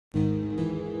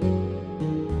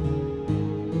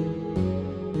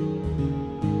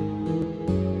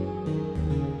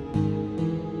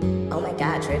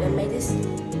straight up made this?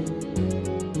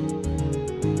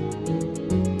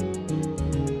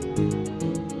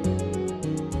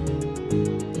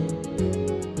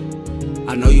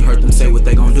 I know you heard them say what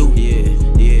they gon' do. Yeah,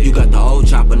 yeah. You got the old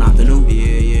chopper, not the new.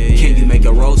 Yeah, yeah, yeah. Can you make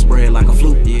your road spread like a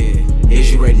fluke? Yeah.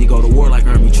 Is you ready to go to war like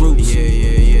army troops? Yeah,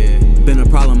 yeah, yeah. Been a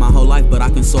problem my whole life, but I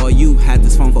console you. Had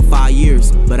this phone for 5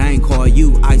 years, but I ain't call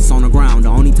you. Ice on the ground, the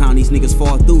only time these niggas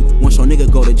fall through. Once your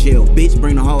nigga go to jail, bitch,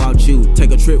 bring the hoe out you.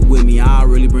 Take a trip with me, I'll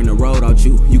really bring the road out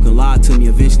you. You can lie to me,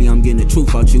 eventually I'm getting the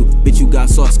truth out you. Bitch, you got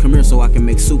sauce, come here so I can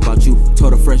make soup out you.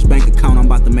 Told a fresh bank account, I'm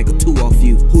about to make a 2 off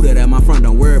you. Who that at my front,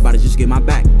 don't worry about it, just get my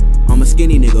back. I'm a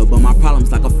skinny nigga, but my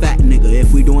problem's like a fat nigga.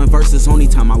 If we doing verses, only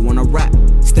time I wanna rap.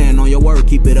 Stand on your word,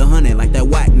 keep it 100 like that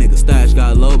whack nigga. Stash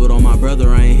got low, but on my brother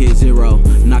I ain't hit 0.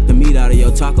 Knock the meat out of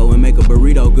your taco and make a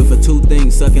burrito. Good for 2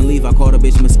 things, suck and leave. I called a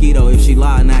bitch mosquito. If she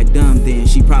lie and act dumb, then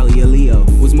she probably a Leo.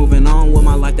 Was moving on with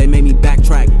my life, they made me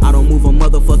backtrack. I don't move a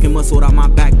motherfucking muscle without my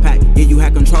backpack. Yeah, you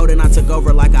had control, then I took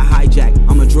over like a hijack.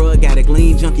 I'm a drug addict,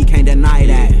 lean junkie, can't deny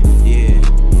that.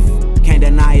 Yeah, can't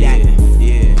deny that.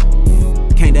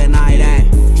 Yeah, can't deny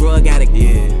that. Drug addict,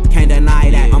 yeah, can't deny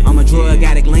that. I'm a drug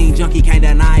addict, lean junkie, can't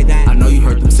deny that. I know you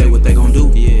heard them say what they gon' do.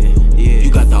 Yeah, yeah.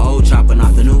 You got the old chopper,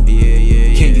 not the new. Yeah,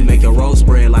 yeah. Can you make your road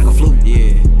spread like a fluke?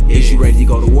 Yeah, is you ready to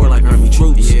go to war like army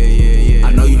troops? Yeah, yeah, yeah.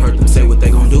 I know you heard them say what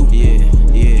they gon' do. Yeah,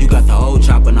 yeah. You got the old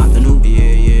chopper, not the new. Yeah,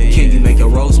 yeah, yeah. Can you make your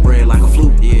road spread like a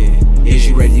fluke? Yeah, is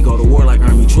you ready to go to war like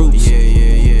army troops? Yeah,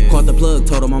 yeah, yeah. Caught the plug,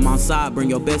 told him I'm outside, bring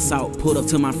your best out. Pulled up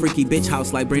to my freaky bitch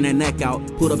house, like bring that neck out.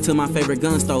 Pulled up to my favorite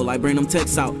gun store, like bring them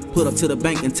texts out. Put up to the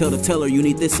bank and tell the teller you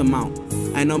need this amount.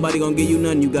 Ain't nobody gonna give you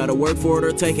nothing, you gotta work for it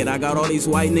or take it. I got all these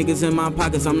white niggas in my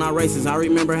pockets, I'm not racist. I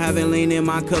remember having lean in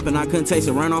my cup and I couldn't taste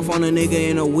it. Ran off on a nigga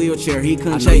in a wheelchair, he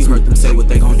couldn't chase me. I know you heard them say what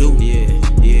they gon' do. Yeah,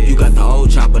 yeah. You got the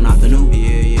old chopper, not the new.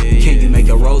 Yeah, yeah, yeah. Can you make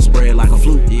your road spread like a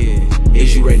fluke? Yeah.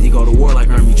 Is you ready to go to war like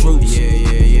army troops? Yeah,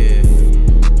 yeah, yeah.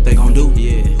 They gon' do. Yeah.